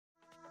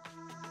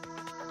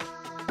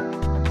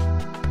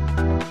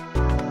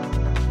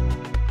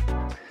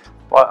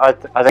Well,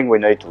 I think we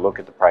need to look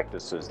at the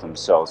practices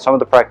themselves. Some of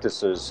the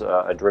practices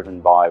are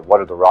driven by what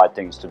are the right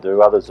things to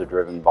do. Others are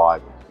driven by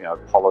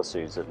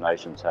policies that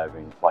nations have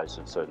in place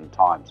at certain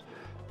times.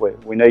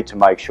 We need to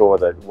make sure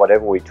that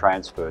whatever we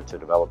transfer to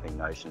developing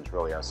nations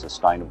really are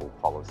sustainable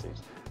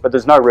policies. But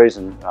there's no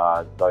reason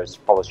those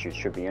policies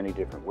should be any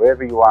different.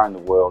 Wherever you are in the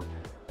world,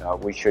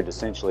 we should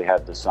essentially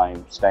have the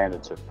same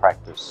standards of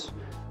practice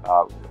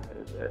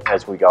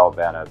as we go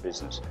about our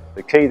business.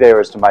 The key there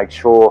is to make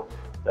sure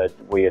that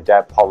we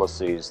adapt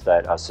policies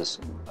that are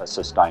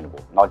sustainable,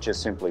 not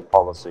just simply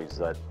policies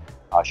that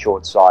are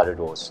short-sighted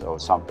or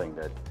something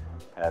that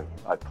have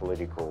a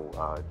political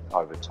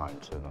overtone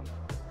to them.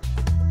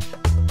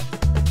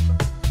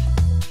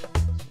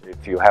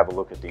 If you have a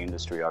look at the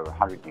industry over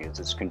 100 years,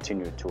 it's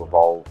continued to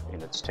evolve in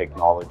its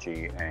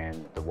technology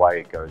and the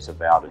way it goes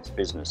about its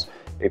business.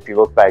 If you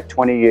look back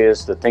 20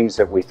 years, the things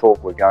that we thought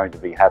were going to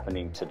be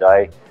happening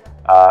today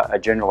are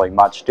generally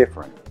much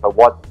different. But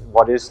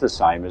what is the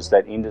same is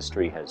that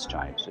industry has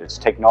changed. It's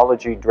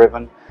technology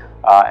driven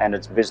and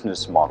it's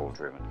business model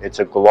driven. It's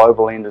a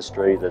global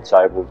industry that's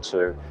able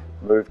to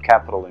move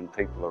capital and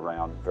people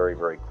around very,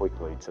 very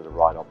quickly to the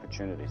right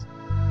opportunities.